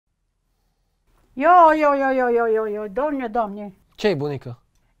Eu, domne. Ce-i, bunică?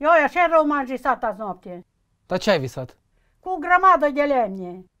 Așa rău m-am visat azi noapte. Dar ce ai visat? Cu o grămadă de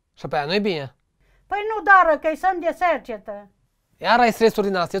lemne. Și pe aia nu-i bine? Păi nu, dară, că-i semn de secetă. Iar ai stresuri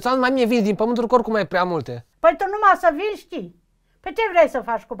din astea. Eu ți-am mai mie vinzi din pământul că oricum ai prea multe. Păi tu numai să vii, știi? Pe ce vrei să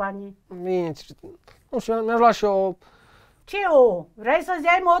faci cu banii? Bine, nu știu, mi-aș lua și eu... Ce o? Vrei să-ți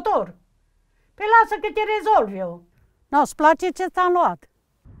iai motor? Păi lasă că te rezolv eu. Nu-ți place ce ți-am luat?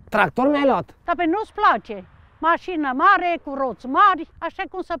 Tractor mi-ai luat? Dar pe nu-ți place. Mașină mare, cu roți mari, așa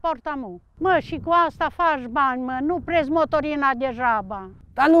cum se poartă amu. Mă, și cu asta faci bani, mă, nu prezi motorina degeaba.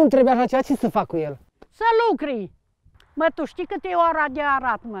 Dar nu-mi trebuie așa ceva, ce să fac cu el? Să lucri. Mă, tu știi cât e ora de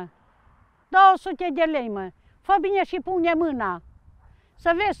arat, mă? 200 de lei, mă. Fă bine și pune mâna.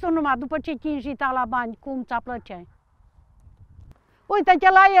 Să vezi tu numai, după ce te înjita la bani, cum ți-a plăcea. Uită-te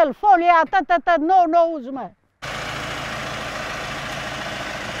la el, folia, nou uzi, mă.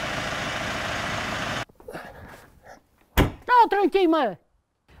 Nu trânchi, mă!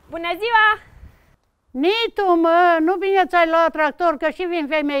 Bună ziua! Nici tu, mă, nu bine ți-ai luat tractor, că și vin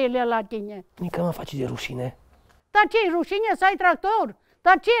femeile la tine. Nică mă face de rușine. Dar ce-i rușine să ai tractor?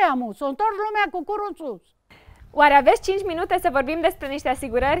 Dar ce amu? S-o întorci lumea cu curul sus. Oare aveți 5 minute să vorbim despre niște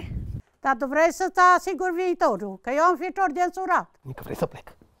asigurări? Dar tu vrei să-ți asiguri viitorul, că eu am ficior de însurat. Nică, vrei să plec?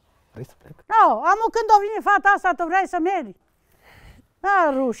 Vrei să plec? Nu, amu, când o vine fata asta, tu vrei să mergi?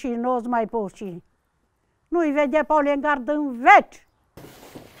 Da, rușinos mai poți. Nu-i vede pe Olengard în veci.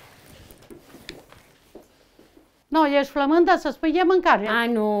 Nu, ești flămândă să spui de mâncare. A,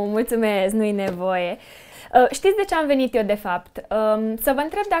 nu, mulțumesc, nu-i nevoie. Știți de ce am venit eu, de fapt? Să vă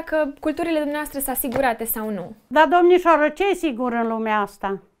întreb dacă culturile dumneavoastră sunt asigurate sau nu. Dar, domnișoară, ce-i sigur în lumea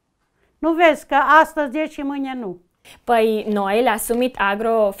asta? Nu vezi că astăzi e și mâine nu? Păi noi, la Summit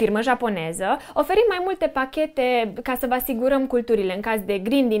Agro, firmă japoneză, oferim mai multe pachete ca să vă asigurăm culturile în caz de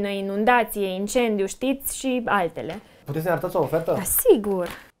grindină, inundație, incendiu, știți, și altele. Puteți să ne arătați o ofertă? Da, sigur.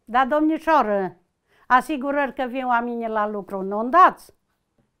 Da, domnișoară, asigurări că vin oamenii la lucru, nu dați?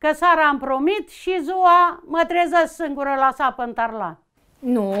 Că seara am promit și ziua mă trezesc singură la sapă în tarla.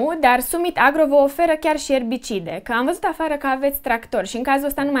 Nu, dar Summit Agro vă oferă chiar și erbicide, că am văzut afară că aveți tractor și în cazul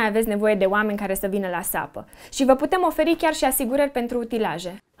ăsta nu mai aveți nevoie de oameni care să vină la sapă. Și vă putem oferi chiar și asigurări pentru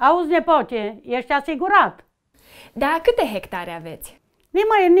utilaje. Auzi, nepote, ești asigurat? Da, câte hectare aveți?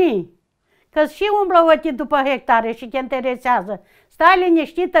 Nimăi, că și umblă ochii după hectare și te interesează. Stai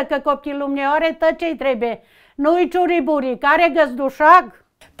liniștită că copilul meu are tot ce-i trebuie. Nu-i ciuriburi, care găzdușag?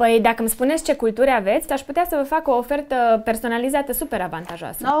 Păi dacă îmi spuneți ce culturi aveți, aș putea să vă fac o ofertă personalizată super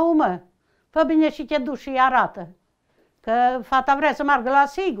avantajoasă. Nu, mă, fă bine și te duci și arată, că fata vrea să meargă la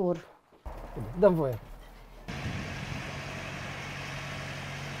sigur. Dă-mi voie.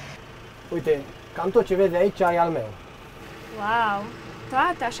 Uite, cam tot ce vezi aici e al meu. Wow,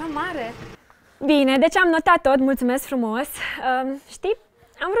 toate așa mare. Bine, deci am notat tot, mulțumesc frumos. Știi,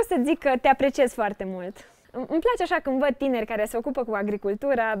 am vrut să zic că te apreciez foarte mult. Îmi place așa când văd tineri care se ocupă cu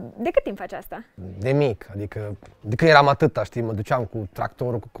agricultura. De cât timp faci asta? De mic, adică de când eram atâta, știi, mă duceam cu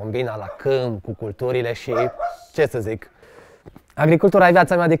tractorul, cu combina la câmp, cu culturile și, ce să zic, agricultura e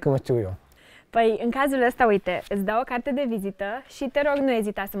viața mea de când mă știu eu. Păi, în cazul ăsta, uite, îți dau o carte de vizită și te rog, nu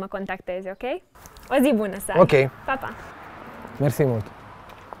ezita să mă contactezi, ok? O zi bună să ai. Ok. Pa, pa. Mersi mult.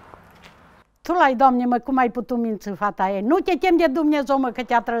 Tu l-ai, Doamne, mă, cum ai putut minți fata ei? Nu te tem de Dumnezeu, mă, că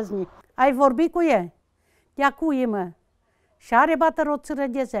te-a trăznit. Ai vorbit cu ea? Ia cuie, mă. Și are bată o țără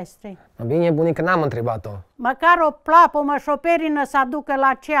de zestre. Bine, bunică, n-am întrebat-o. Măcar o plapă, mă, șoperină să aducă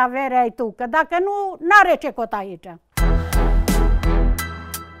la ce avere ai tu, că dacă nu, n-are ce cota aici.